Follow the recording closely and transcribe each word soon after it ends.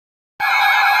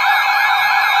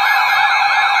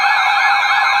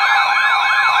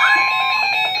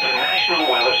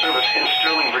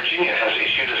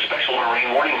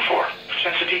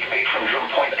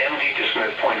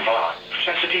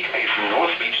from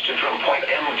North Beach to Drum Point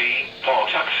MD,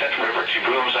 Pawtuxet River to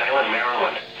Brooms Island,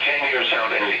 Maryland, Tangier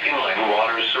Sound and the inland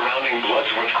waters surrounding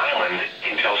Bloodsworth Island,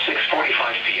 until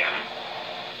 6:45 p.m.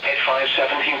 At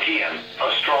 5:17 p.m., a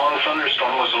strong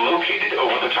thunderstorm was located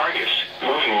over the targets,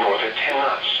 moving north at 10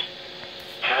 knots.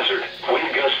 Hazard,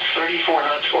 wind gusts 34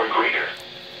 knots or greater.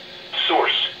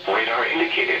 Source, radar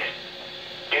indicated.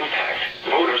 Impact,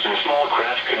 boaters and small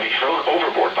craft could be thrown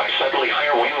overboard by suddenly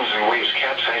higher winds and waves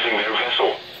capsizing their